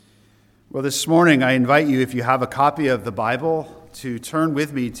Well, this morning I invite you, if you have a copy of the Bible, to turn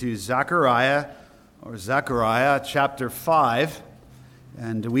with me to Zechariah chapter 5.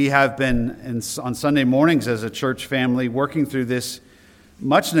 And we have been, on Sunday mornings as a church family, working through this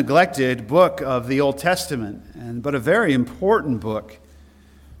much neglected book of the Old Testament, but a very important book.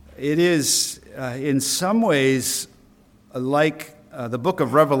 It is, in some ways, like the book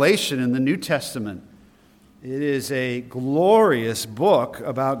of Revelation in the New Testament. It is a glorious book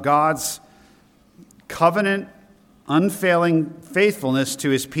about God's covenant, unfailing faithfulness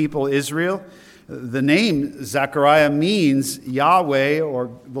to his people Israel. The name Zechariah means Yahweh, or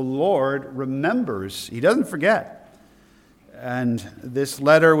the Lord, remembers. He doesn't forget. And this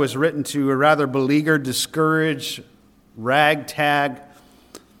letter was written to a rather beleaguered, discouraged, ragtag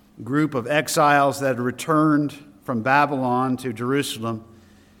group of exiles that had returned from Babylon to Jerusalem.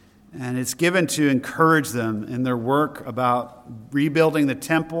 And it's given to encourage them in their work about rebuilding the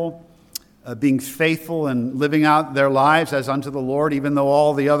temple, being faithful and living out their lives as unto the Lord, even though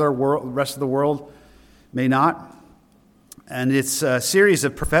all the rest of the world may not. And it's a series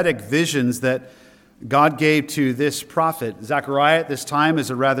of prophetic visions that God gave to this prophet. Zechariah at this time is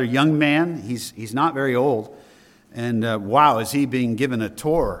a rather young man. He's not very old. And wow, is he being given a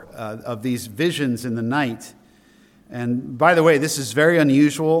tour of these visions in the night. And by the way, this is very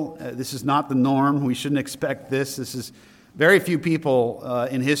unusual. This is not the norm. We shouldn't expect this. Very few people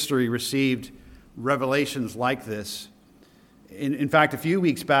in history received revelations like this. In fact, a few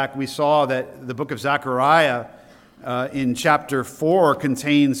weeks back, we saw that the book of Zechariah in chapter 4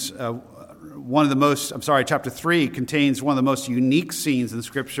 contains chapter 3 contains one of the most unique scenes in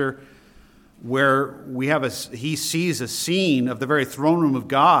Scripture, where he sees a scene of the very throne room of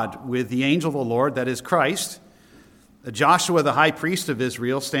God with the angel of the Lord, that is Christ, Joshua, the high priest of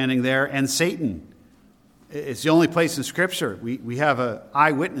Israel, standing there, and Satan. It's the only place in Scripture we have an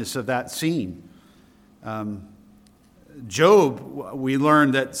eyewitness of that scene. Job, we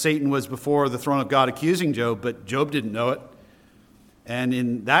learned that Satan was before the throne of God accusing Job, but Job didn't know it. And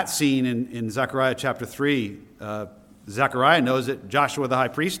in that scene in Zechariah chapter 3, Zechariah knows it, Joshua the high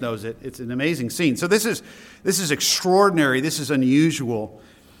priest knows it. It's an amazing scene. So this is extraordinary, this is unusual.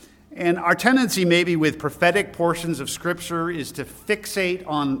 And our tendency maybe with prophetic portions of Scripture is to fixate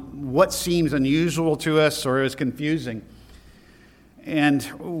on what seems unusual to us or is confusing. And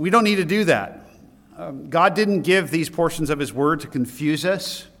we don't need to do that. God didn't give these portions of his word to confuse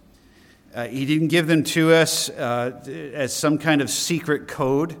us. He didn't give them to us as some kind of secret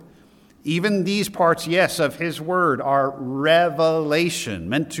code. Even these parts, yes, of his word are revelation,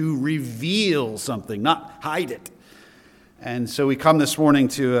 meant to reveal something, not hide it. And so we come this morning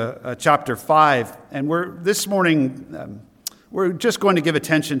to chapter 5, and we're just going to give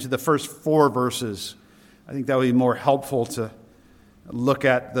attention to the first 4 verses. I think that would be more helpful to look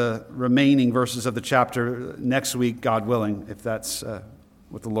at the remaining verses of the chapter next week, God willing, if that's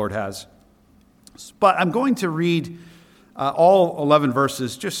what the Lord has. But I'm going to read all 11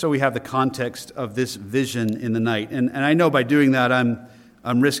 verses just so we have the context of this vision in the night. And I know by doing that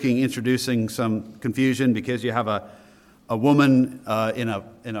I'm risking introducing some confusion, because you have a woman in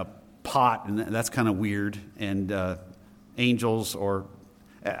a pot, and that's kind of weird, and angels, or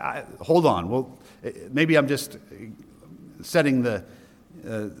hold on. Well, maybe I'm just setting the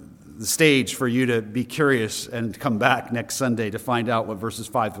stage for you to be curious and come back next Sunday to find out what verses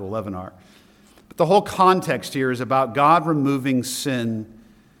 5 to 11 are. But the whole context here is about God removing sin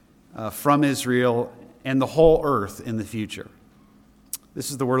from Israel and the whole earth in the future.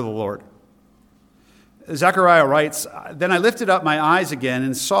 This is the word of the Lord. Zechariah writes, "Then I lifted up my eyes again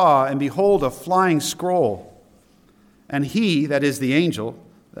and saw, and behold, a flying scroll. And he," that is the angel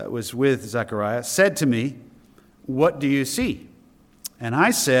that was with Zechariah, "said to me, 'What do you see?' And I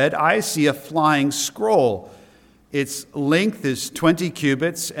said, 'I see a flying scroll. Its length is 20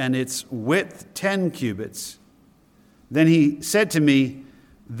 cubits, and its width 10 cubits. Then he said to me,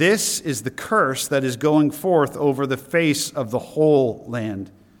 'This is the curse that is going forth over the face of the whole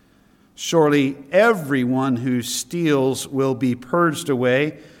land. Surely everyone who steals will be purged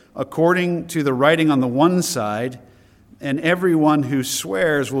away according to the writing on the one side, and everyone who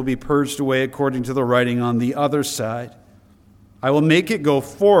swears will be purged away according to the writing on the other side. I will make it go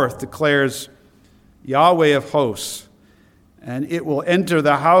forth, declares Yahweh of hosts, and it will enter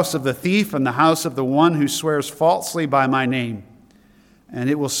the house of the thief and the house of the one who swears falsely by my name. And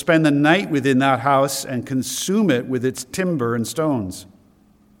it will spend the night within that house and consume it with its timber and stones.'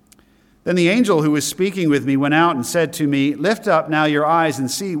 Then the angel who was speaking with me went out and said to me, 'Lift up now your eyes and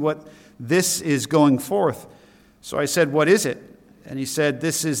see what this is going forth.' So I said, 'What is it?' And he said,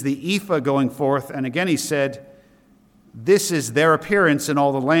 'This is the ephah going forth.' And again he said, This is their appearance in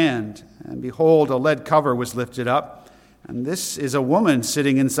all the land. And behold, a lead cover was lifted up, and this is a woman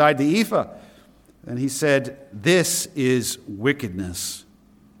sitting inside the ephah. And he said, "This is wickedness."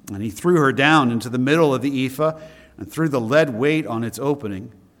 And he threw her down into the middle of the ephah and threw the lead weight on its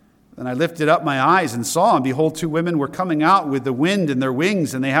opening. Then I lifted up my eyes and saw, and behold, two women were coming out with the wind in their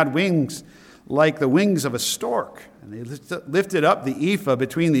wings, and they had wings like the wings of a stork. And they lifted up the ephah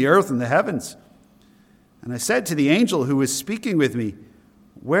between the earth and the heavens. And I said to the angel who was speaking with me,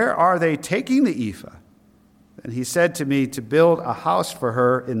 "Where are they taking the ephah?" And he said to me, "To build a house for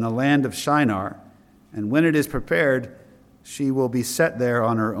her in the land of Shinar, and when it is prepared, she will be set there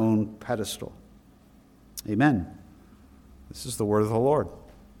on her own pedestal." Amen. This is the word of the Lord.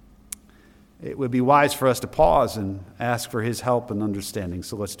 It would be wise for us to pause and ask for his help and understanding,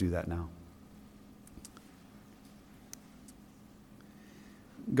 so let's do that now.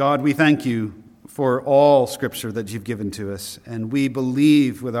 God, we thank you for all Scripture that you've given to us, and we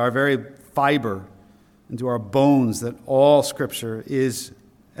believe with our very fiber into our bones that all Scripture is,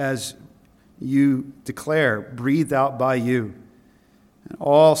 as you declare, breathed out by you, and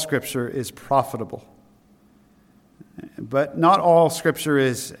all Scripture is profitable. But not all Scripture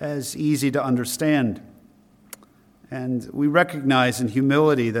is as easy to understand, and we recognize in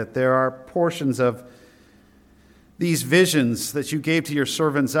humility that there are portions of these visions that you gave to your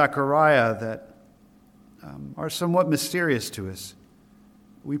servant Zechariah that are somewhat mysterious to us.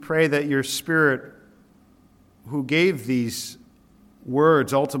 We pray that your Spirit, who gave these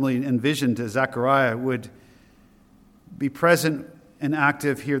words ultimately in vision to Zechariah, would be present and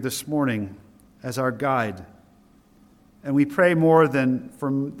active here this morning as our guide. And we pray more than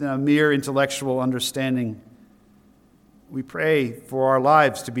from a mere intellectual understanding. We pray for our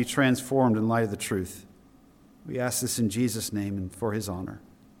lives to be transformed in light of the truth. We ask this in Jesus' name and for his honor.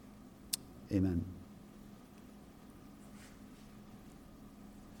 Amen.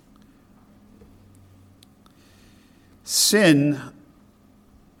 Sin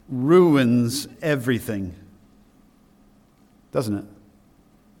ruins everything, doesn't it?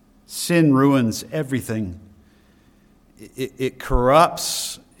 Sin ruins everything. It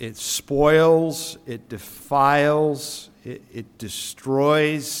corrupts, it spoils, it defiles, it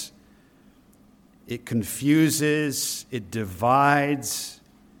destroys, it confuses, it divides,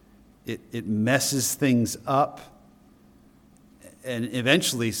 it messes things up, and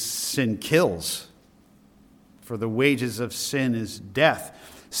eventually sin kills. For the wages of sin is death.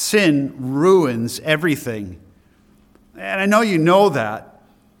 Sin ruins everything. And I know you know that,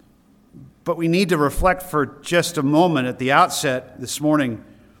 but we need to reflect for just a moment at the outset this morning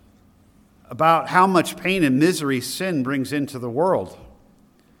about how much pain and misery sin brings into the world.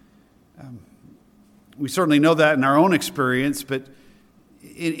 We certainly know that in our own experience, but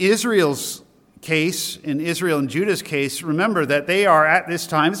in Israel's case, in Israel and Judah's case, remember that they are at this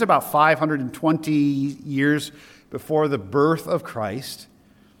time, it's about 520 years before the birth of Christ.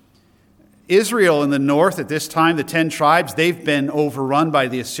 Israel in the north at this time, the 10 tribes, they've been overrun by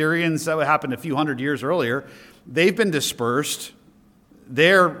the Assyrians. That happened a few hundred years earlier. They've been dispersed.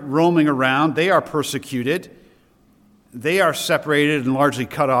 They're roaming around. They are persecuted. They are separated and largely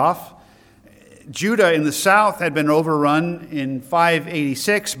cut off. Judah in the south had been overrun in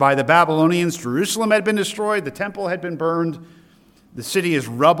 586 by the Babylonians. Jerusalem had been destroyed. The temple had been burned. The city is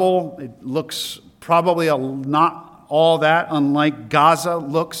rubble. It looks probably not all that unlike Gaza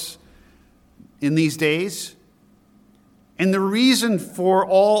looks in these days. And the reason for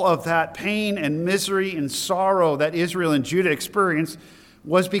all of that pain and misery and sorrow that Israel and Judah experienced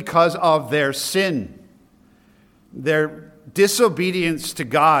was because of their sin. Their disobedience to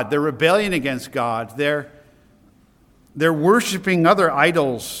God, their rebellion against God, their worshiping other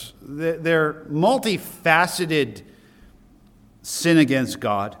idols, their multifaceted sin against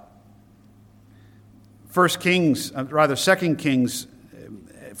God. First and Second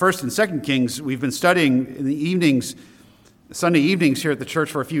Kings, we've been studying in the evenings, Sunday evenings here at the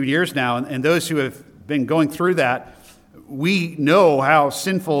church for a few years now, and those who have been going through that, we know how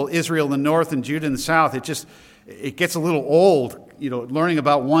sinful Israel in the north and Judah in the south. It gets a little old, learning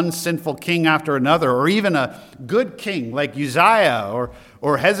about one sinful king after another, or even a good king like Uzziah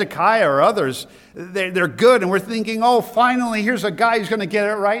or Hezekiah or others. They're good, and we're thinking, oh, finally, here's a guy who's going to get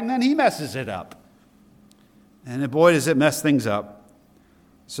it right, and then he messes it up. And boy, does it mess things up.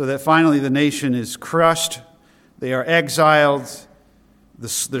 So that finally the nation is crushed. They are exiled.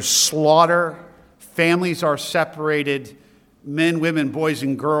 There's slaughter. Families are separated. Men, women, boys,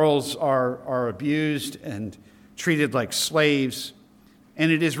 and girls are abused and treated like slaves.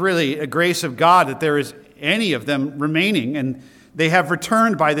 And it is really a grace of God that there is any of them remaining, and they have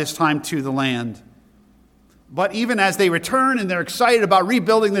returned by this time to the land. But even as they return and they're excited about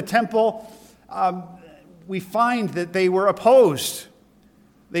rebuilding the temple, we find that they were opposed.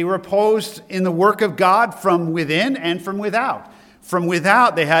 They were opposed in the work of God from within and from without. From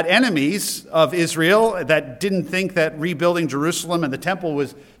without, they had enemies of Israel that didn't think that rebuilding Jerusalem and the temple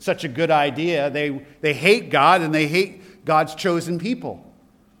was such a good idea. They hate God and they hate God's chosen people.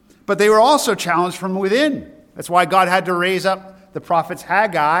 But they were also challenged from within. That's why God had to raise up the prophets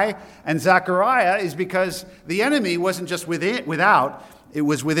Haggai and Zechariah, is because the enemy wasn't just without, it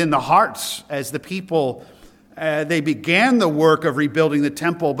was within the hearts as the people they began the work of rebuilding the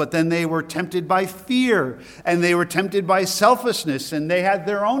temple, but then they were tempted by fear, and they were tempted by selfishness, and they had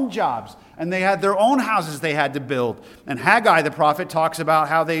their own jobs, and they had their own houses they had to build. And Haggai the prophet talks about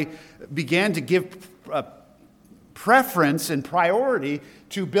how they began to give preference and priority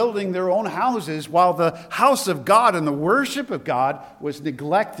to building their own houses, while the house of God and the worship of God was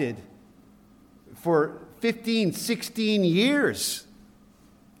neglected for 15, 16 years.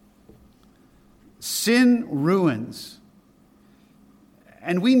 Sin ruins.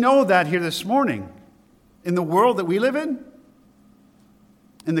 And we know that here this morning. In the world that we live in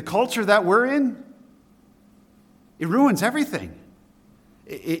the culture that we're in, it ruins everything.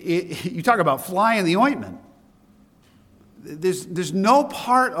 You talk about fly in the ointment. There's no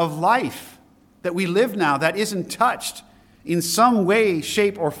part of life that we live now that isn't touched in some way,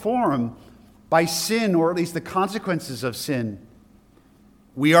 shape, or form by sin, or at least the consequences of sin.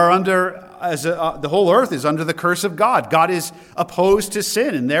 We are under, the whole earth is under the curse of God. God is opposed to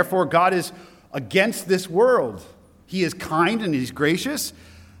sin, and therefore God is against this world. He is kind and he's gracious,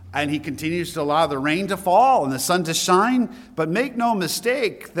 and he continues to allow the rain to fall and the sun to shine. But make no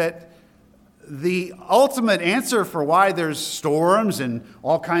mistake that the ultimate answer for why there's storms and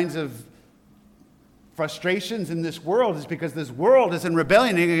all kinds of frustrations in this world is because this world is in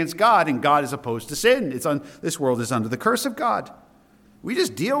rebellion against God, and God is opposed to sin. This world is under the curse of God. We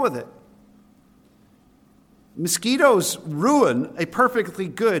just deal with it. Mosquitoes ruin a perfectly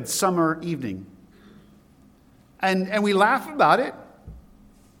good summer evening. And we laugh about it.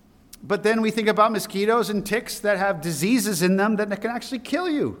 But then we think about mosquitoes and ticks that have diseases in them that can actually kill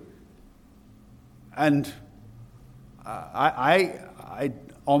you. And I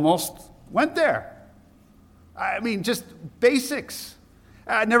almost went there. I mean, just basics.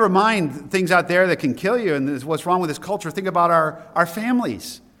 Never mind things out there that can kill you and what's wrong with this culture. Think about our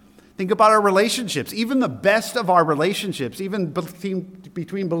families. Think about our relationships, even the best of our relationships, even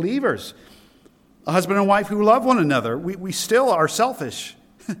between believers. A husband and wife who love one another. We still are selfish.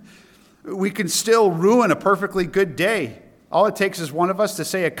 We can still ruin a perfectly good day. All it takes is one of us to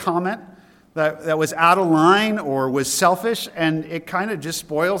say a comment that was out of line or was selfish, and it kind of just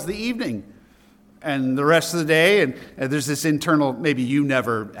spoils the evening and the rest of the day. And there's this internal, maybe you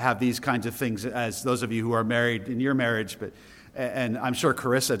never have these kinds of things as those of you who are married in your marriage, and I'm sure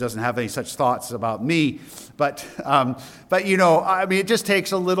Carissa doesn't have any such thoughts about me. But you know, I mean, it just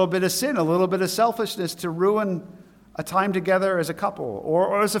takes a little bit of sin, a little bit of selfishness to ruin a time together as a couple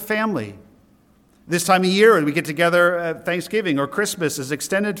or as a family. This time of year, when we get together at Thanksgiving or Christmas as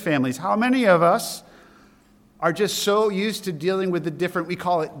extended families, how many of us are just so used to dealing with the different, we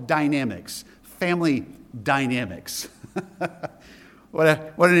call it dynamics, family dynamics. What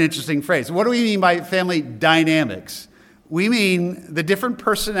an interesting phrase. What do we mean by family dynamics? We mean the different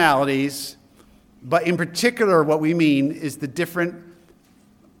personalities, but in particular what we mean is the different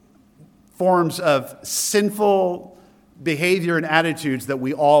forms of sinful behavior and attitudes that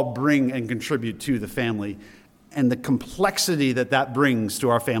we all bring and contribute to the family, and the complexity that brings to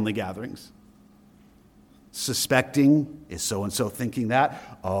our family gatherings. Suspecting, is so-and-so thinking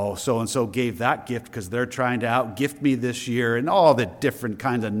that? Oh, so-and-so gave that gift because they're trying to out-gift me this year, and all the different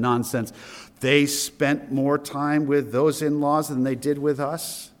kinds of nonsense. They spent more time with those in-laws than they did with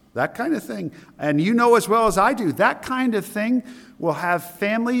us. That kind of thing. And you know as well as I do, that kind of thing will have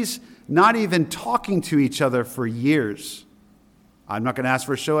families not even talking to each other for years. I'm not going to ask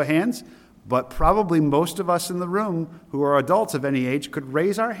for a show of hands, but probably most of us in the room who are adults of any age could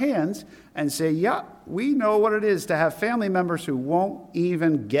raise our hands and say, yeah, we know what it is to have family members who won't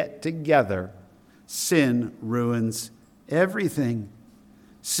even get together. Sin ruins everything.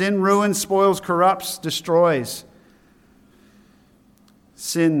 Sin ruins, spoils, corrupts, destroys.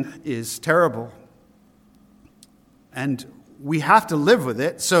 Sin is terrible. And we have to live with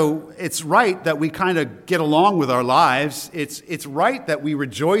it, so it's right that we kind of get along with our lives. It's right that we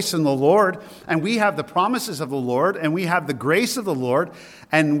rejoice in the Lord, and we have the promises of the Lord, and we have the grace of the Lord,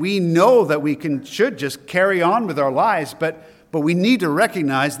 and we know that we should just carry on with our lives. But But we need to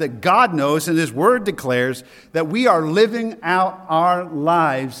recognize that God knows, and His Word declares that we are living out our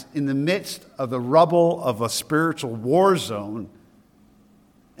lives in the midst of the rubble of a spiritual war zone,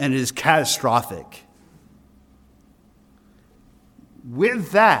 and it is catastrophic.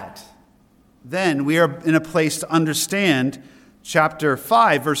 With that, then we are in a place to understand chapter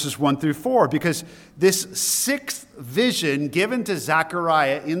 5, verses 1 through 4, because this sixth vision given to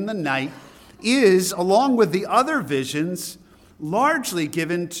Zechariah in the night is, along with the other visions, largely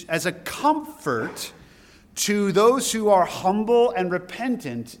given as a comfort to those who are humble and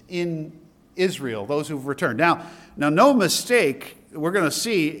repentant in Israel, those who've returned. Now, no mistake, we're going to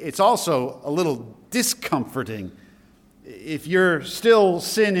see it's also a little discomforting. If you're still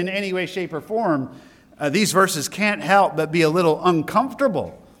sin in any way, shape, or form, these verses can't help but be a little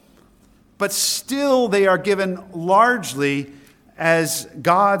uncomfortable. But still, they are given largely as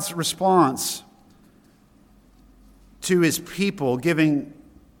God's response to His people, giving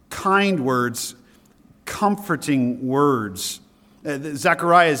kind words, comforting words.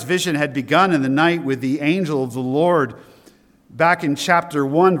 Zechariah's vision had begun in the night with the angel of the Lord back in chapter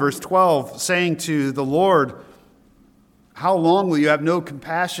 1, verse 12, saying to the Lord, "How long will you have no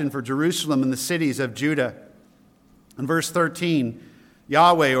compassion for Jerusalem and the cities of Judah?" In verse 13,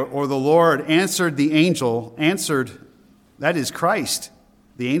 Yahweh or the Lord answered the angel, that is Christ,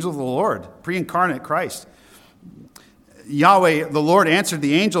 the angel of the Lord, pre-incarnate Christ. Yahweh, the Lord, answered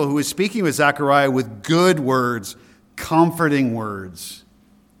the angel who was speaking with Zechariah with good words, comforting words.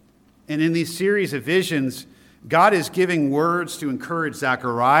 And in these series of visions, God is giving words to encourage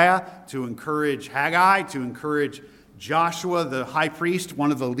Zechariah, to encourage Haggai, to encourage Joshua, the high priest,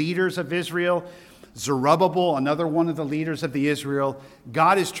 one of the leaders of Israel, Zerubbabel, another one of the leaders of the Israel.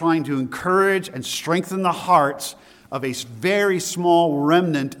 God is trying to encourage and strengthen the hearts of a very small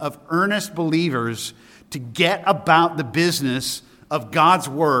remnant of earnest believers to get about the business of God's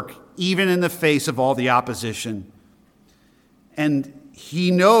work, even in the face of all the opposition. And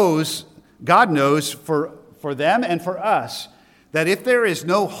God knows for them and for us, that if there is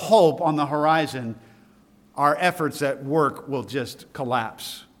no hope on the horizon, our efforts at work will just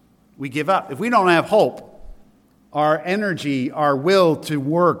collapse. We give up. If we don't have hope, our energy, our will to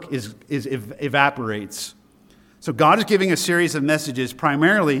work evaporates. So God is giving a series of messages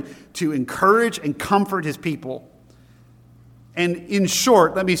primarily to encourage and comfort His people. And in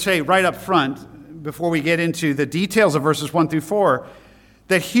short, let me say right up front, before we get into the details of verses 1 through 4,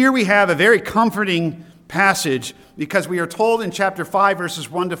 that here we have a very comforting passage, because we are told in chapter 5,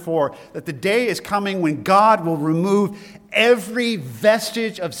 verses 1 to 4, that the day is coming when God will remove every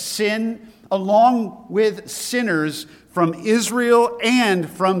vestige of sin along with sinners from Israel and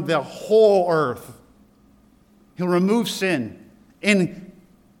from the whole earth. He'll remove sin in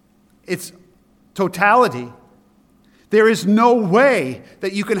its totality. There is no way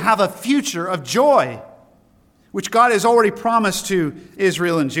that you can have a future of joy, which God has already promised to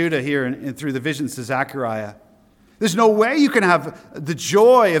Israel and Judah here and through the visions to Zechariah. There's no way you can have the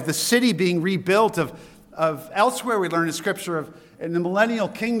joy of the city being rebuilt, of elsewhere we learn in Scripture, in the millennial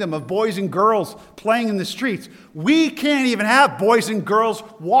kingdom, of boys and girls playing in the streets. We can't even have boys and girls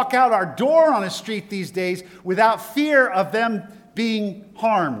walk out our door on a street these days without fear of them being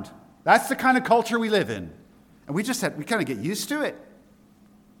harmed. That's the kind of culture we live in. And we kind of get used to it.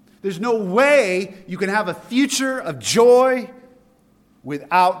 There's no way you can have a future of joy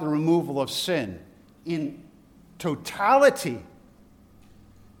without the removal of sin in totality.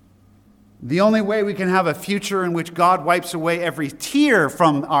 The only way we can have a future in which God wipes away every tear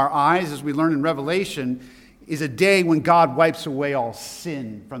from our eyes, as we learn in Revelation, is a day when God wipes away all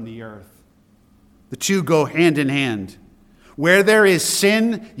sin from the earth. The two go hand in hand. Where there is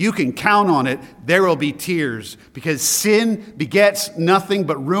sin, you can count on it, there will be tears, because sin begets nothing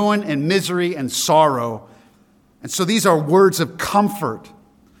but ruin and misery and sorrow. And so these are words of comfort,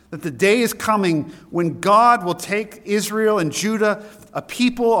 that the day is coming when God will take Israel and Judah, a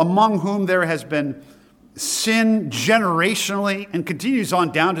people among whom there has been sin generationally and continues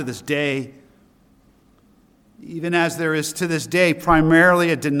on down to this day, even as there is to this day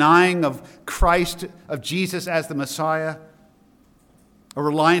primarily a denying of Christ, of Jesus as the Messiah, a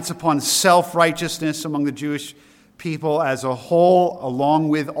reliance upon self-righteousness among the Jewish people as a whole, along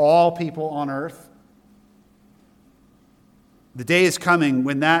with all people on earth. The day is coming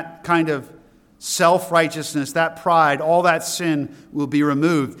when that kind of self-righteousness, that pride, all that sin will be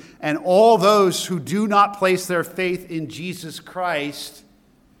removed. And all those who do not place their faith in Jesus Christ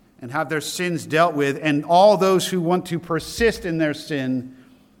and have their sins dealt with, and all those who want to persist in their sin,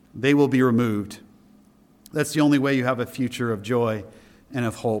 they will be removed. That's the only way you have a future of joy and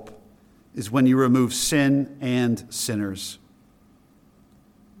of hope, is when you remove sin and sinners.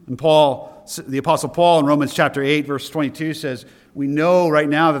 And the Apostle Paul in Romans chapter 8, verse 22 says, we know right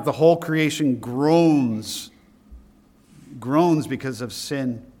now that the whole creation groans because of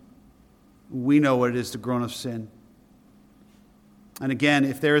sin. We know what it is to groan of sin. And again,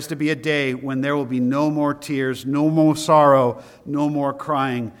 if there is to be a day when there will be no more tears, no more sorrow, no more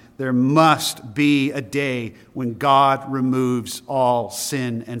crying, there must be a day when God removes all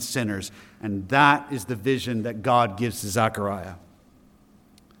sin and sinners. And that is the vision that God gives to Zechariah.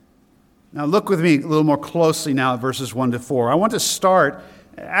 Now look with me a little more closely now at verses 1 to 4. I want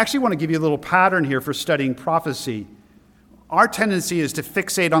to give you a little pattern here for studying prophecy. Our tendency is to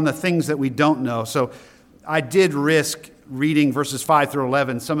fixate on the things that we don't know. So I did risk reading verses 5 through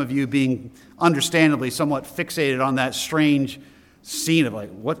 11, some of you being understandably somewhat fixated on that strange scene of like,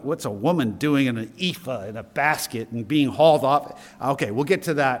 what's a woman doing in an ephah in a basket and being hauled off? Okay, we'll get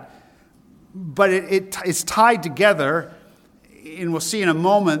to that. But it's tied together, and we'll see in a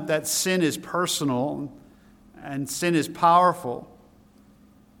moment that sin is personal and sin is powerful.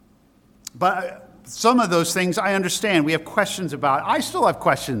 But some of those things I understand. We have questions about. I still have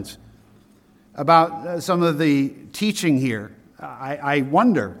questions about some of the teaching here. I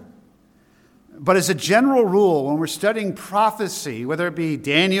wonder. But as a general rule, when we're studying prophecy, whether it be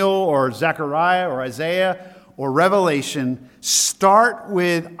Daniel or Zechariah or Isaiah or Revelation, start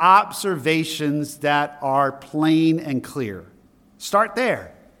with observations that are plain and clear. Start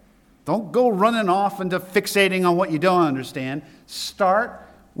there. Don't go running off into fixating on what you don't understand. Start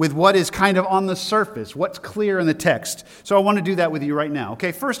with what is kind of on the surface, what's clear in the text. So I want to do that with you right now.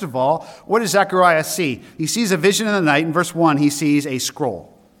 Okay, first of all, what does Zechariah see? He sees a vision in the night. In verse 1, he sees a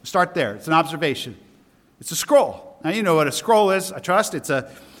scroll. Start there. It's an observation. It's a scroll. Now, you know what a scroll is, I trust.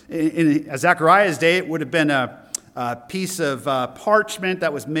 In Zechariah's day, it would have been a piece of parchment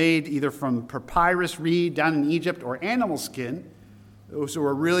that was made either from papyrus reed down in Egypt or animal skin. Those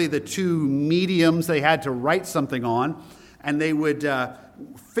were really the two mediums they had to write something on. And they would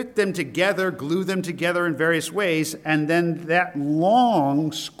fit them together, glue them together in various ways, and then that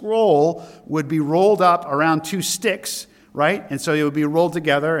long scroll would be rolled up around two sticks, right? And so it would be rolled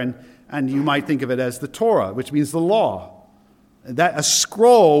together, and you might think of it as the Torah, which means the law. That a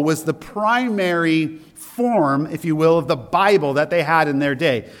scroll was the primary form, if you will, of the Bible that they had in their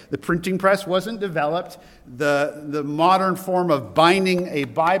day. The printing press wasn't developed. The modern form of binding a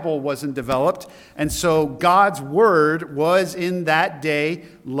Bible wasn't developed. And so God's word was in that day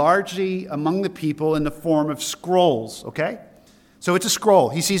largely among the people in the form of scrolls, okay? So it's a scroll.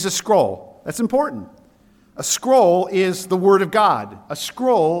 He sees a scroll. That's important. A scroll is the word of God. A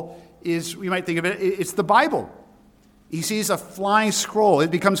scroll is, we might think of it, it's the Bible. He sees a flying scroll.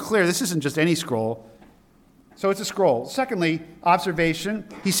 It becomes clear this isn't just any scroll. So it's a scroll. Secondly, observation,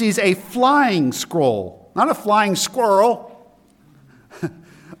 he sees a flying scroll. Not a flying squirrel,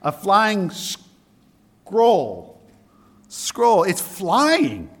 a flying scroll. Scroll, it's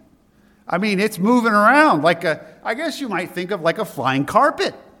flying. I mean, it's moving around I guess you might think of like a flying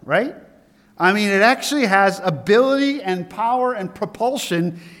carpet, right? I mean, it actually has ability and power and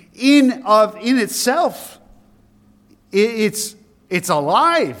propulsion in itself. It's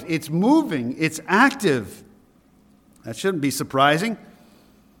alive, it's moving, it's active. That shouldn't be surprising,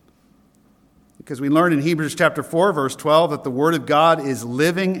 because we learn in Hebrews chapter 4, verse 12, that the word of God is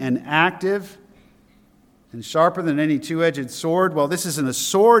living and active and sharper than any two-edged sword. Well, this isn't a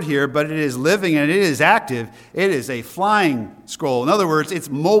sword here, but it is living and it is active. It is a flying scroll. In other words, it's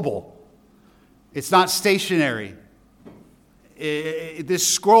mobile. It's not stationary. This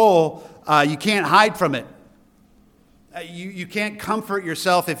scroll, you can't hide from it. You can't comfort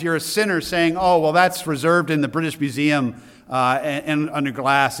yourself if you're a sinner saying, oh, well, that's reserved in the British Museum and under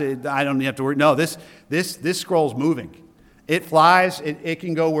glass. I don't have to worry. No, this scroll's moving. It flies. It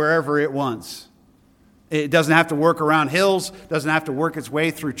can go wherever it wants. It doesn't have to work around hills. Doesn't have to work its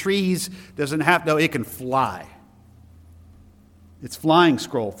way through trees. It can fly. It's flying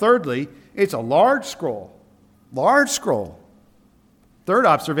scroll. Thirdly, it's a large scroll. Large scroll. Third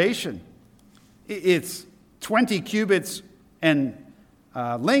observation. It's 20 cubits in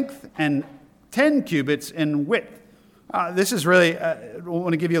length and 10 cubits in width. This is really, I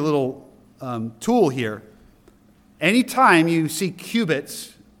want to give you a little tool here. Anytime you see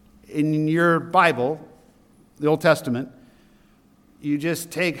cubits in your Bible, the Old Testament, you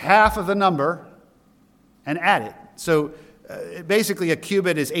just take half of the number and add it. So basically a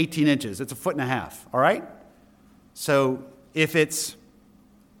cubit is 18 inches. It's 1.5 feet, all right? So if it's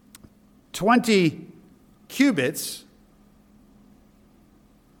 20 cubits,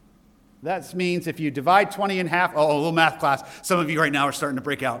 that means if you divide 20 in half, a little math class. Some of you right now are starting to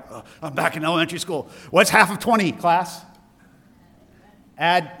break out. I'm back in elementary school. What's half of 20, class?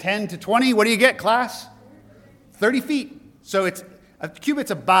 Add 10 to 20. What do you get, class? 30 feet. So a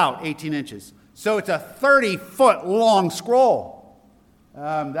cubit's about 18 inches. So it's a 30-foot long scroll.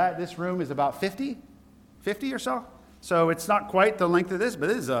 This room is about 50 or so. So it's not quite the length of this,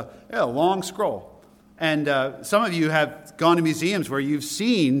 but it is a long scroll. And some of you have gone to museums where you've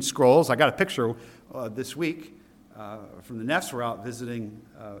seen scrolls. I got a picture this week from the Neffs. We're out visiting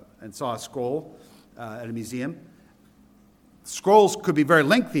and saw a scroll at a museum. Scrolls could be very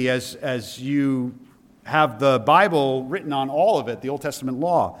lengthy as you have the Bible written on all of it, the Old Testament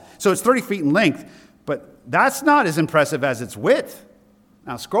law. So it's 30 feet in length, but that's not as impressive as its width.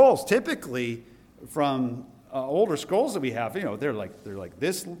 Now, scrolls typically from older scrolls that we have, they're like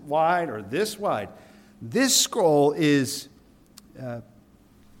this wide or this wide. This scroll is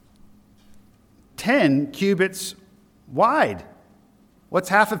 10 cubits wide. What's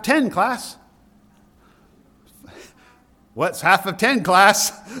half of 10, class? What's half of 10,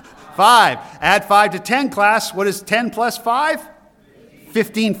 class? 5. Add 5 to 10, class. What is 10 plus 5?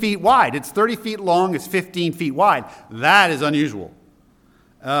 15 feet wide. It's 30 feet long. It's 15 feet wide. That is unusual.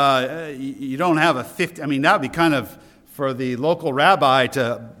 You don't have a 50. That would be kind of for the local rabbi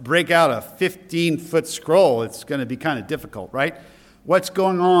to break out a 15-foot scroll. It's going to be kind of difficult, right? What's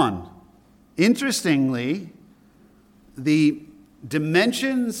going on? Interestingly, the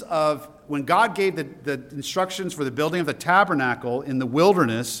dimensions of when God gave the instructions for the building of the tabernacle in the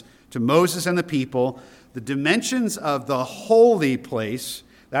wilderness to Moses and the people, the dimensions of the holy place,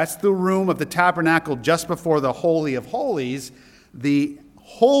 that's the room of the tabernacle just before the Holy of Holies, the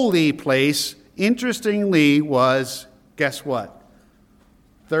holy place, interestingly, was, guess what?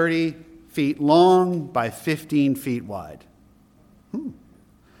 30 feet long by 15 feet wide.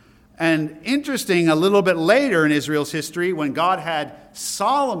 And interesting, a little bit later in Israel's history, when God had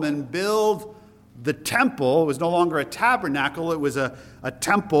Solomon build the temple, it was no longer a tabernacle, it was a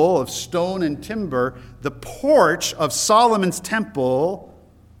temple of stone and timber. The porch of Solomon's temple,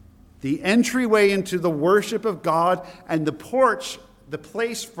 the entryway into the worship of God, and the porch, the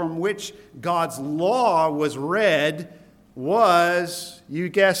place from which God's law was read, was, you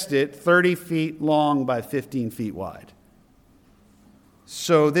guessed it, 30 feet long by 15 feet wide.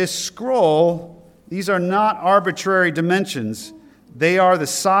 So this scroll, these are not arbitrary dimensions. They are the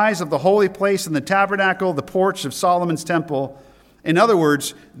size of the holy place and the tabernacle, the porch of Solomon's temple. In other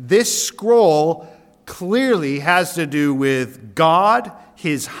words, this scroll clearly has to do with God,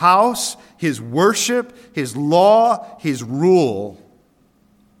 his house, his worship, his law, his rule.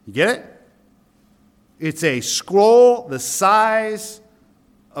 You get it? It's a scroll the size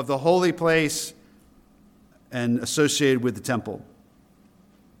of the holy place and associated with the temple.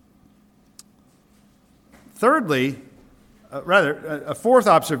 Thirdly, a fourth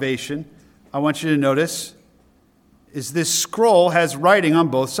observation I want you to notice is this scroll has writing on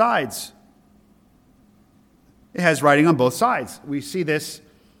both sides. It has writing on both sides. We see this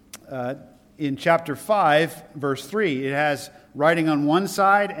in chapter 5, verse 3. It has writing on one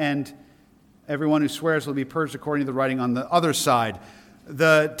side, and everyone who swears will be purged according to the writing on the other side.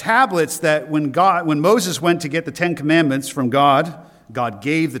 The tablets that when Moses went to get the Ten Commandments from God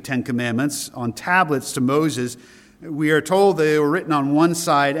gave the Ten Commandments on tablets to Moses. We are told they were written on one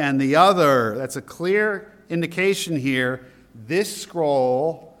side and the other. That's a clear indication here. This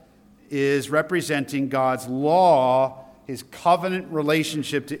scroll is representing God's law, his covenant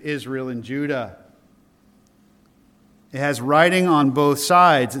relationship to Israel and Judah. It has writing on both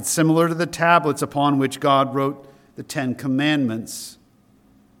sides. It's similar to the tablets upon which God wrote the Ten Commandments.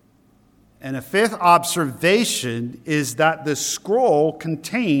 And a fifth observation is that the scroll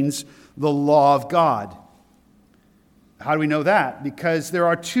contains the law of God. How do we know that? Because there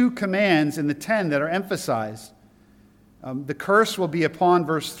are 2 commands in the 10 that are emphasized. The curse will be upon,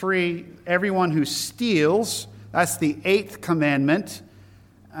 verse 3, everyone who steals. That's the 8th commandment.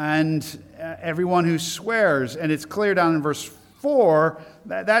 And everyone who swears. And it's clear down in verse 4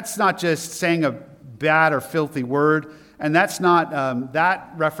 that that's not just saying a bad or filthy word. And that's not,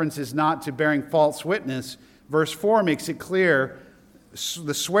 that reference is not to bearing false witness. Verse 4 makes it clear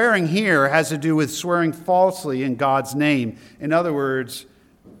the swearing here has to do with swearing falsely in God's name. In other words,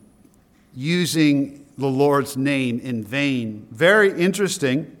 using the Lord's name in vain. Very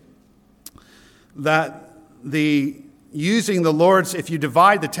interesting that using the Lord's, if you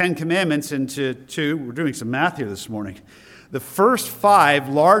divide the 10 Commandments into 2, we're doing some math here this morning. The first 5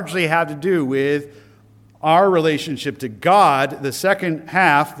 largely have to do with our relationship to God. The second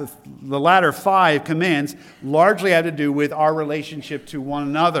half, the latter 5 commands, largely have to do with our relationship to one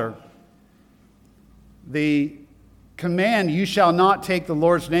another. The command, you shall not take the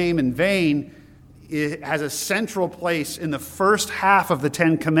Lord's name in vain, it has a central place in the first half of the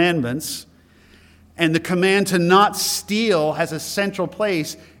Ten Commandments, and the command to not steal has a central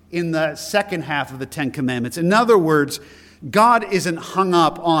place in the second half of the Ten Commandments. In other words, God isn't hung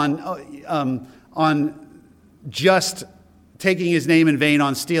up on just taking his name in vain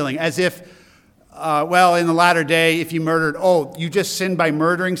on stealing, as if, in the latter day, if you murdered, you just sinned by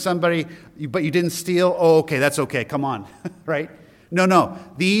murdering somebody, but you didn't steal? Okay, that's okay, come on, right? No.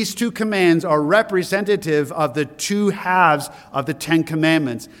 These two commands are representative of the two halves of the Ten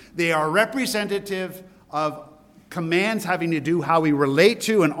Commandments. They are representative of commands having to do how we relate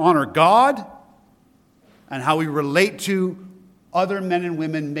to and honor God, and how we relate to other men and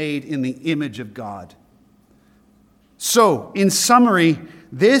women made in the image of God. So, in summary,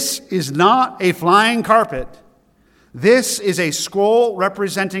 this is not a flying carpet. This is a scroll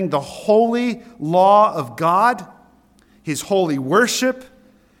representing the holy law of God, his holy worship,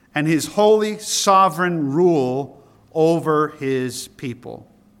 and his holy sovereign rule over his people.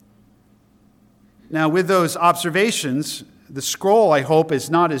 Now, with those observations, the scroll, I hope, is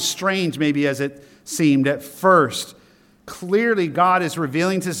not as strange maybe as it seemed at first. Clearly, God is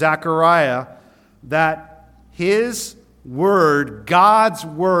revealing to Zechariah that his word, God's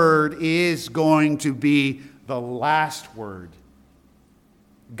word, is going to be the last word.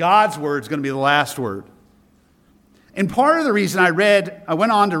 God's word is going to be the last word. And part of the reason I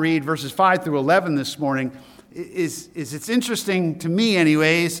went on to read verses 5 through 11 this morning is it's interesting to me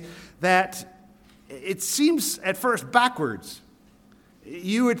anyways that it seems at first backwards.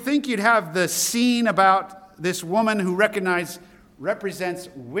 You would think you'd have the scene about this woman who represents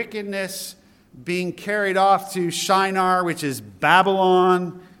wickedness being carried off to Shinar, which is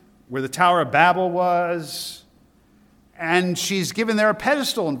Babylon, where the Tower of Babel was, and she's given there a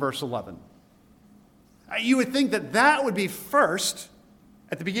pedestal in verse 11. You would think that would be first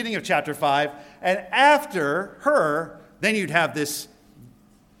at the beginning of chapter 5, and after her, then you'd have this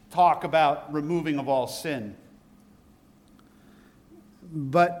talk about removing of all sin.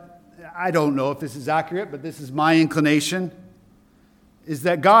 But I don't know if this is accurate, but this is my inclination, is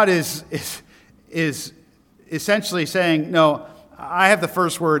that God is essentially saying, no, I have the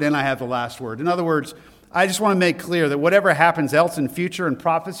first word and I have the last word. In other words, I just want to make clear that whatever happens else in future and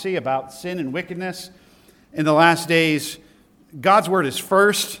prophecy about sin and wickedness in the last days, God's word is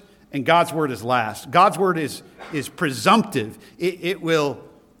first and God's word is last. God's word is presumptive. It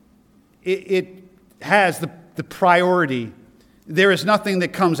has the priority. There is nothing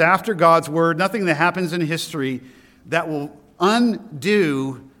that comes after God's word, nothing that happens in history that will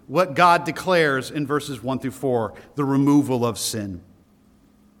undo what God declares in verses 1 through 4, the removal of sin.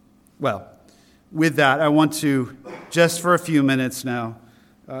 Well, with that, I want to, just for a few minutes now,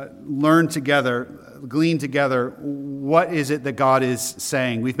 learn together, glean together, what is it that God is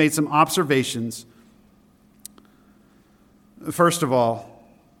saying? We've made some observations. First of all,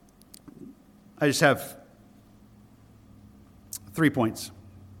 I just have 3 points.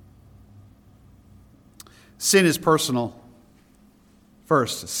 Sin is personal.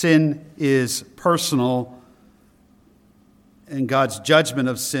 First, sin is personal, and God's judgment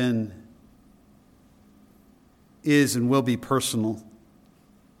of sin is and will be personal.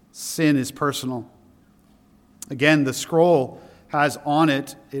 Sin is personal. Again, the scroll has on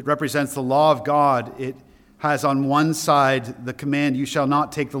it represents the law of God. It has on one side the command, you shall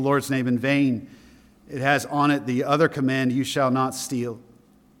not take the Lord's name in vain. It has on it the other command, you shall not steal.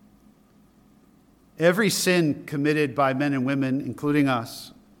 Every sin committed by men and women, including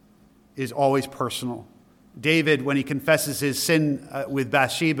us, is always personal. David, when he confesses his sin with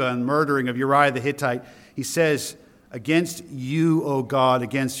Bathsheba and murdering of Uriah the Hittite, he says, against you, O God,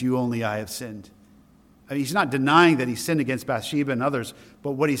 against you only I have sinned. I mean, he's not denying that he sinned against Bathsheba and others,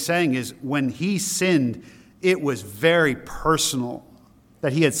 but what he's saying is when he sinned, it was very personal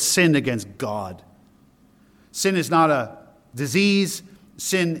that he had sinned against God. Sin is not a disease.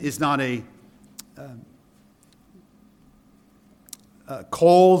 Sin is not a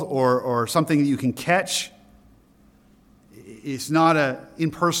cold or something that you can catch. It's not an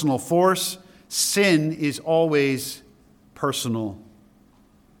impersonal force. Sin is always personal.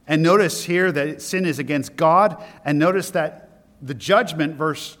 And notice here that sin is against God, and notice that the judgment,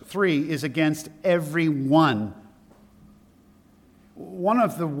 verse 3, is against everyone. One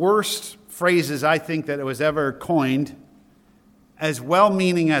of the worst phrases I think that it was ever coined, as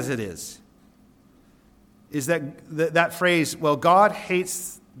well-meaning as it is that phrase, well, God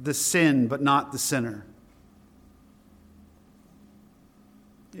hates the sin but not the sinner.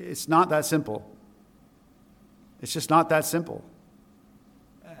 It's not that simple. It's just not that simple.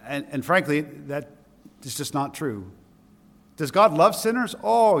 And frankly, that is just not true. Does God love sinners?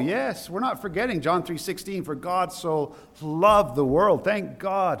 Oh, yes. We're not forgetting John 3:16, for God so loved the world. Thank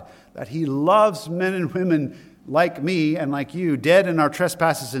God that he loves men and women like me and like you, dead in our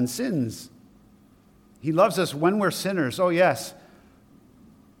trespasses and sins. He loves us when we're sinners. Oh, yes.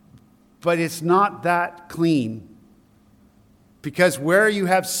 But it's not that clean. Because where you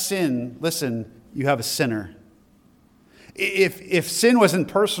have sin, listen, you have a sinner. If sin wasn't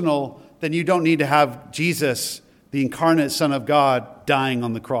personal, then you don't need to have Jesus, the incarnate Son of God, dying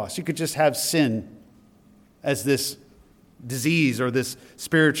on the cross. You could just have sin as this disease or this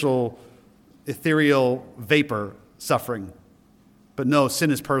spiritual, ethereal vapor suffering. But no,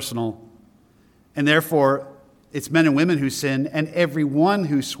 sin is personal. And therefore, it's men and women who sin, and everyone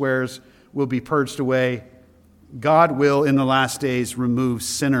who swears will be purged away. God will, in the last days, remove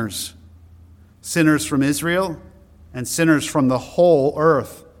sinners. Sinners from Israel and sinners from the whole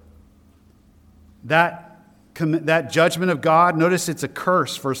earth. That judgment of God, notice it's a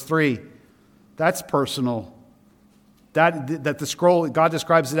curse, verse 3. That's personal. That the scroll, God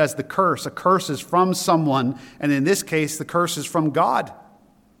describes it as the curse. A curse is from someone, and in this case, the curse is from God.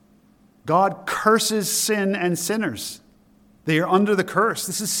 God curses sin and sinners. They are under the curse.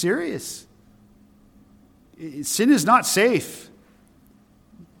 This is serious. Sin is not safe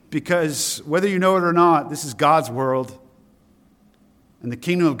because whether you know it or not, this is God's world. And the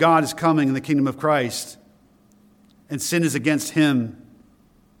kingdom of God is coming in the kingdom of Christ. And sin is against him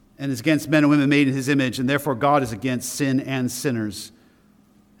and is against men and women made in his image. And therefore God is against sin and sinners.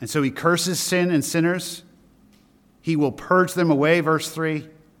 And so he curses sin and sinners. He will purge them away, verse 3.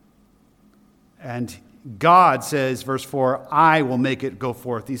 And God says, verse 4, I will make it go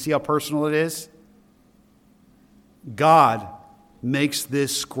forth. Do you see how personal it is? God makes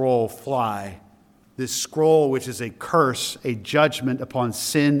this scroll fly. This scroll which is a curse, a judgment upon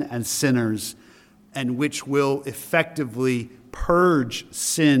sin and sinners, and which will effectively purge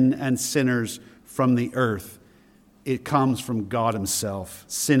sin and sinners from the earth. It comes from God himself.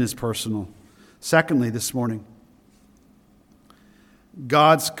 Sin is personal. Secondly, this morning,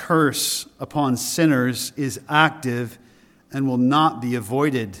 God's curse upon sinners is active and will not be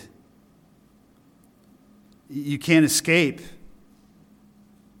avoided. You can't escape.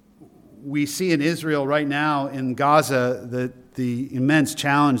 We see in Israel right now, in Gaza, the immense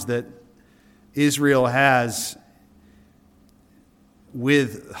challenge that Israel has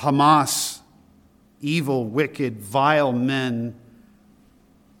with Hamas, evil, wicked, vile men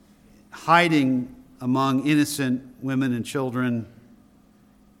hiding among innocent women and children,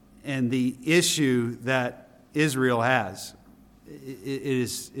 and the issue that Israel has. It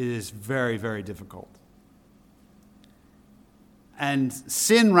is very, very difficult. And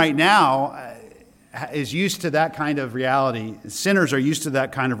sin right now is used to that kind of reality. Sinners are used to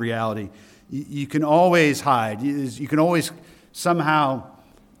that kind of reality. You can always hide. You can always somehow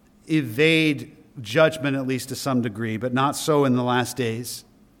evade judgment, at least to some degree, but not so in the last days.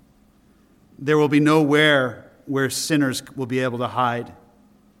 There will be nowhere where sinners will be able to hide.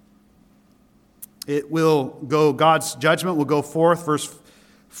 God's judgment will go forth, verse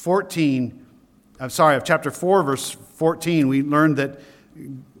 14. Of chapter 4, verse 14, we learned that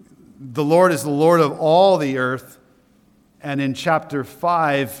the Lord is the Lord of all the earth. And in chapter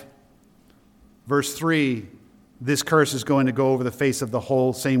 5, verse 3, this curse is going to go over the face of the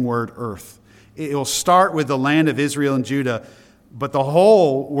whole, same word, earth. It will start with the land of Israel and Judah, but the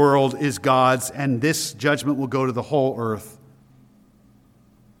whole world is God's, and this judgment will go to the whole earth.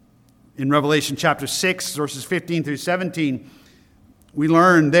 In Revelation chapter 6, verses 15 through 17, we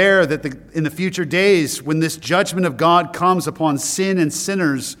learn there that in the future days, when this judgment of God comes upon sin and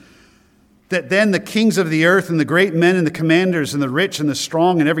sinners, that then the kings of the earth and the great men and the commanders and the rich and the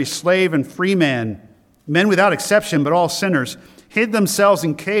strong and every slave and free man, men without exception, but all sinners, hid themselves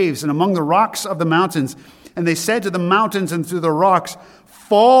in caves and among the rocks of the mountains. And they said to the mountains and to the rocks,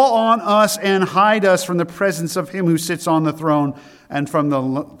 fall on us and hide us from the presence of him who sits on the throne and from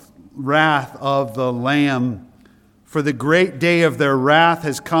the wrath of the Lamb. For the great day of their wrath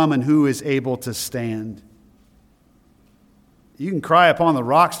has come, and who is able to stand? You can cry upon the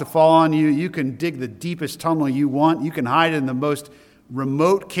rocks to fall on you. You can dig the deepest tunnel you want. You can hide in the most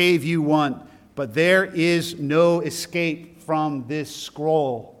remote cave you want. But there is no escape from this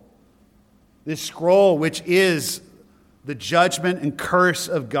scroll. This scroll, which is the judgment and curse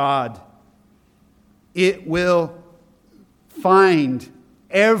of God. It will find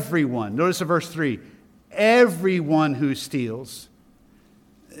everyone. Notice in verse 3. Everyone who steals.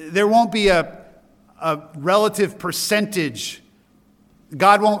 There won't be a relative percentage.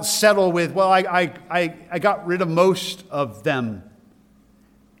 God won't settle with, well, I got rid of most of them.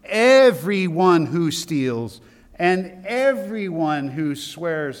 Everyone who steals and everyone who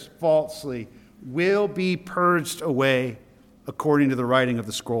swears falsely will be purged away according to the writing of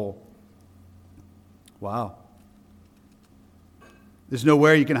the scroll. Wow. There's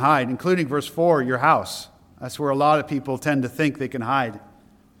nowhere you can hide, including verse 4, your house. That's where a lot of people tend to think they can hide.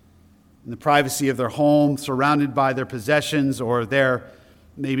 In the privacy of their home, surrounded by their possessions or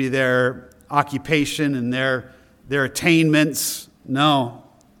maybe their occupation and their attainments. No.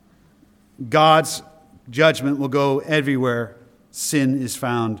 God's judgment will go everywhere sin is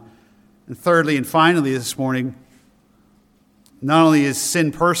found. And thirdly and finally this morning, not only is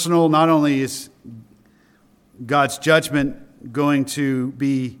sin personal, not only is God's judgment going to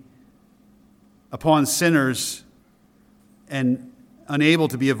be upon sinners and unable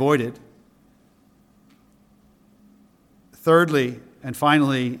to be avoided. Thirdly and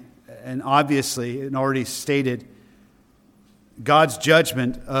finally, and obviously, and already stated, God's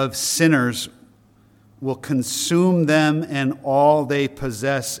judgment of sinners will consume them and all they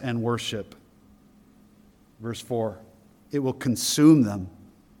possess and worship. Verse 4, it will consume them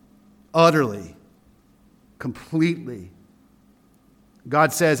utterly, completely.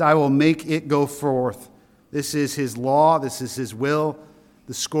 God says, I will make it go forth. This is his law, this is his will.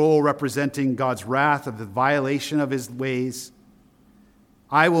 The scroll representing God's wrath of the violation of his ways.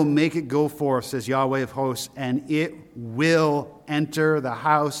 I will make it go forth, says Yahweh of hosts, and it will enter the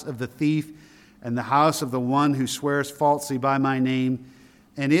house of the thief and the house of the one who swears falsely by my name,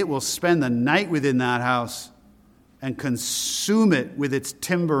 and it will spend the night within that house and consume it with its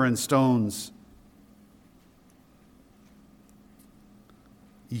timber and stones.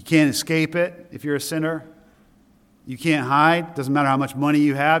 You can't escape it if you're a sinner. You can't hide. Doesn't matter how much money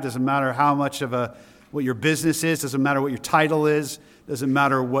you have. Doesn't matter how much of what your business is. Doesn't matter what your title is. Doesn't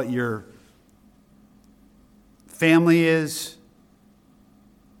matter what your family is.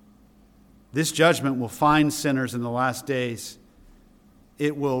 This judgment will find sinners in the last days.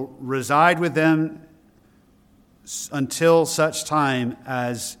 It will reside with them until such time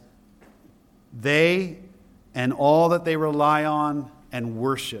as they and all that they rely on and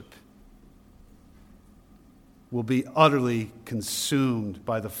worship will be utterly consumed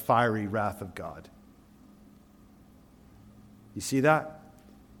by the fiery wrath of God. You see that?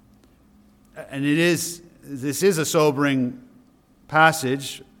 And this is a sobering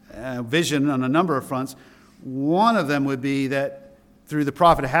passage, vision on a number of fronts. One of them would be that through the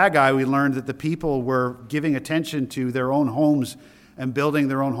prophet Haggai, we learned that the people were giving attention to their own homes and building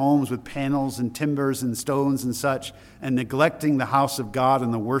their own homes with panels and timbers and stones and such, and neglecting the house of God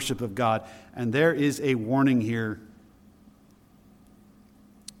and the worship of God. And there is a warning here.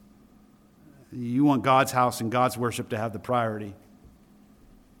 You want God's house and God's worship to have the priority.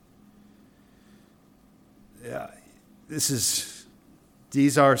 Yeah,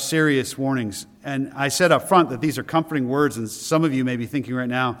 these are serious warnings. And I said up front that these are comforting words, and some of you may be thinking right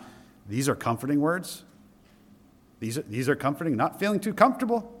now, these are comforting words? These are comforting, not feeling too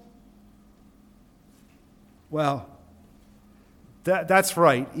comfortable? Well, that's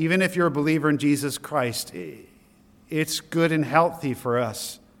right. Even if you're a believer in Jesus Christ, it's good and healthy for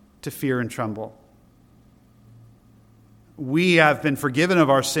us to fear and tremble. We have been forgiven of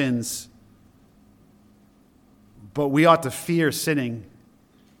our sins, but we ought to fear sinning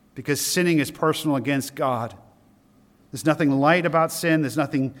because sinning is personal against God. There's nothing light about sin. There's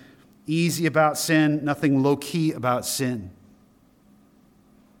nothing easy about sin, nothing low-key about sin.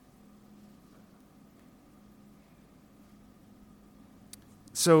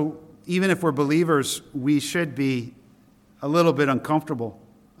 So even if we're believers, we should be a little bit uncomfortable.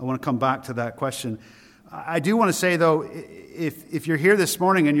 I want to come back to that question. I do want to say, though, if you're here this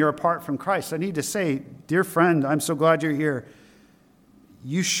morning and you're apart from Christ, I need to say, dear friend, I'm so glad you're here.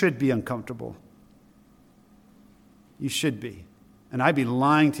 You should be uncomfortable. You should be. And I'd be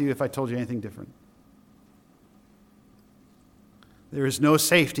lying to you if I told you anything different. There is no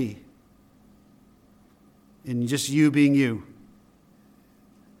safety in just you being you.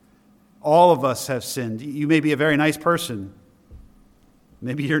 All of us have sinned. You may be a very nice person.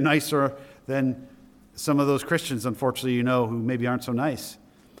 Maybe you're nicer than some of those Christians, unfortunately, you know, who maybe aren't so nice.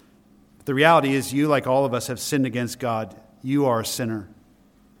 But the reality is you, like all of us, have sinned against God. You are a sinner.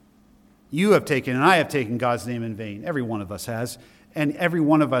 You have taken, and I have taken God's name in vain. Every one of us has. And every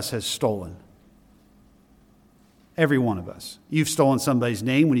one of us has stolen. Every one of us. You've stolen somebody's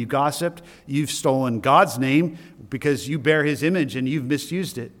name when you gossiped. You've stolen God's name because you bear his image and you've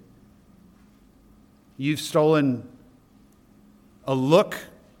misused it. You've stolen a look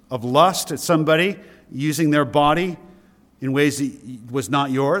of lust at somebody using their body in ways that was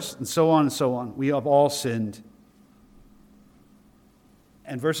not yours, and so on and so on. We have all sinned.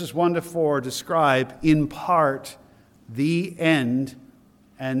 And verses 1 to 4 describe, in part, the end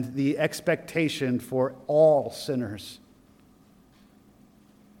and the expectation for all sinners.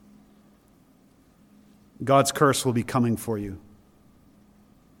 God's curse will be coming for you.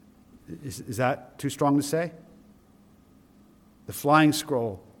 Is that too strong to say? The flying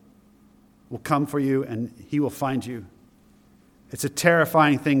scroll will come for you and he will find you. It's a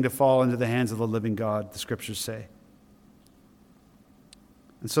terrifying thing to fall into the hands of the living God, the scriptures say.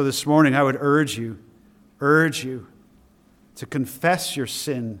 And so this morning I would urge you to confess your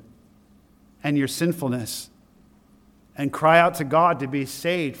sin and your sinfulness and cry out to God to be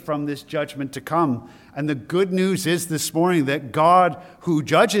saved from this judgment to come. And the good news is this morning that God, who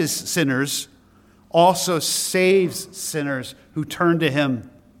judges sinners, also saves sinners who turn to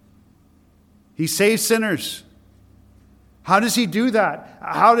him. He saves sinners. How does he do that?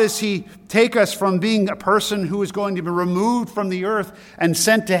 How does he take us from being a person who is going to be removed from the earth and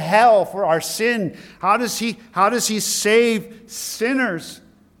sent to hell for our sin? How does he save sinners?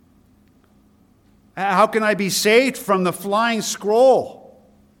 How can I be saved from the flying scroll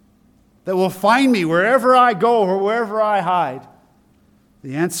that will find me wherever I go or wherever I hide?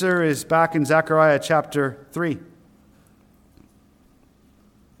 The answer is back in Zechariah chapter 3.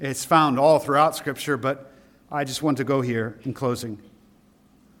 It's found all throughout Scripture, but I just want to go here in closing.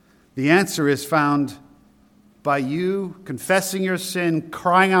 The answer is found by you confessing your sin,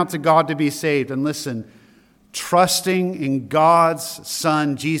 crying out to God to be saved, and listen, trusting in God's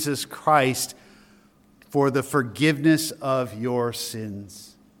Son, Jesus Christ, for the forgiveness of your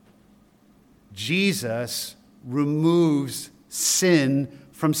sins. Jesus removes sin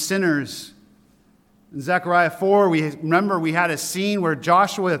from sinners. In Zechariah 4, we had a scene where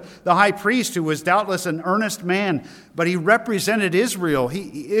Joshua, the high priest, who was doubtless an earnest man, but he represented Israel.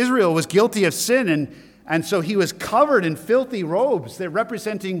 Israel was guilty of sin, and so he was covered in filthy robes. They're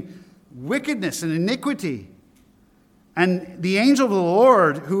representing wickedness and iniquity. And the angel of the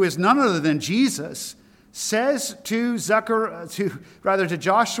Lord, who is none other than Jesus, says to Joshua,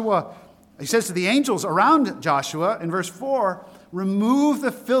 he says to the angels around Joshua in verse 4, remove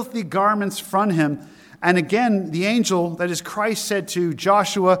the filthy garments from him. And again, the angel, that is Christ, said to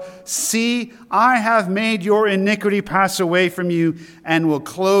Joshua, see, I have made your iniquity pass away from you and will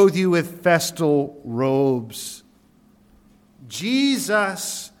clothe you with festal robes.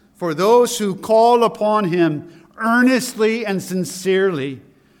 Jesus, for those who call upon him earnestly and sincerely,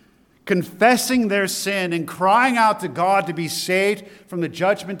 confessing their sin and crying out to God to be saved from the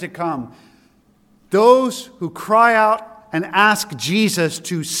judgment to come, those who cry out and ask Jesus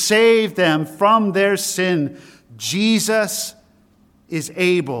to save them from their sin, Jesus is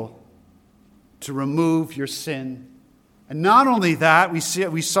able to remove your sin. And not only that, we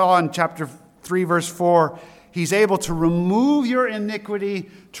saw in chapter 3, verse 4, he's able to remove your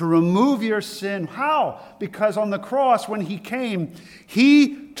iniquity, to remove your sin. How? Because on the cross, when he came,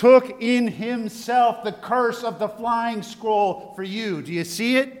 he took in himself the curse of the flying scroll for you. Do you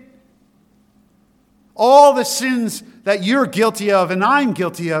see it? All the sins that you're guilty of and I'm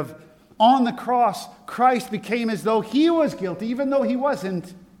guilty of, on the cross, Christ became as though he was guilty, even though he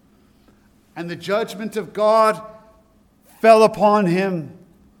wasn't. And the judgment of God fell upon him,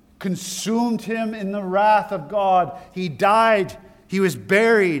 consumed him in the wrath of God. He died, he was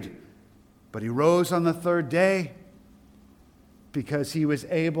buried, but he rose on the third day because he was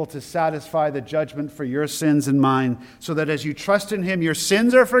able to satisfy the judgment for your sins and mine, so that as you trust in him, your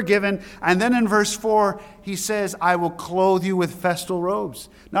sins are forgiven. And then in verse 4, he says, I will clothe you with festal robes.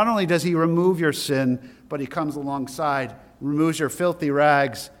 Not only does he remove your sin, but he comes alongside, removes your filthy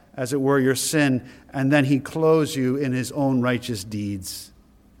rags, as it were, your sin, and then he clothes you in his own righteous deeds.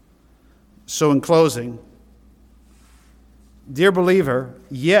 So in closing, dear believer,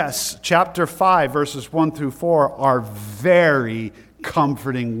 yes, chapter 5, verses 1 through 4 are very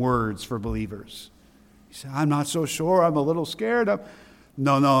comforting words for believers. You say, I'm not so sure, I'm a little scared.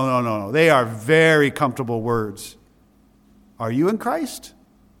 No. They are very comfortable words. Are you in Christ?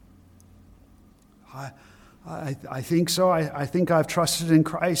 I think so. I think I've trusted in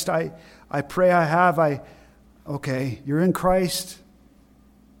Christ. I pray I have. Okay, you're in Christ.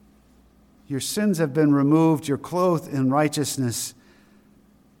 Your sins have been removed. You're clothed in righteousness.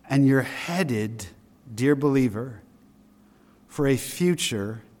 And you're headed, dear believer, for a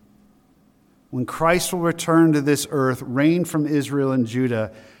future when Christ will return to this earth, reign from Israel and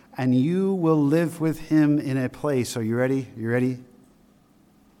Judah, and you will live with him in a place. Are you ready? You ready?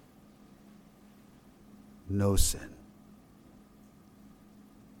 No sin.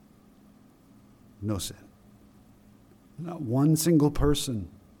 No sin. Not one single person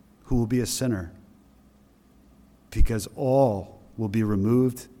who will be a sinner, because all will be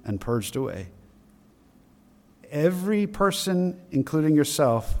removed and purged away. Every person, including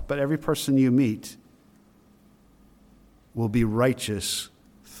yourself, but every person you meet, will be righteous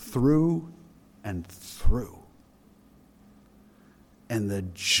through and through. And the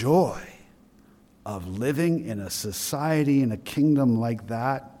joy of living in a society, in a kingdom like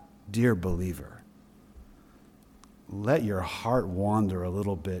that, dear believer, let your heart wander a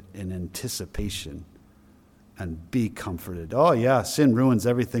little bit in anticipation and be comforted. Oh yeah, sin ruins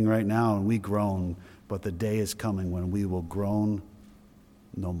everything right now and we groan, but the day is coming when we will groan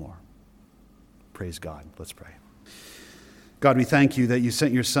no more. Praise God. Let's pray. God, we thank you that you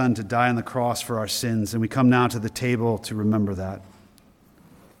sent your Son to die on the cross for our sins, and we come now to the table to remember that.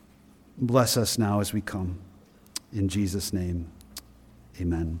 Bless us now as we come. In Jesus' name,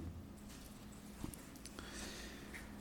 amen.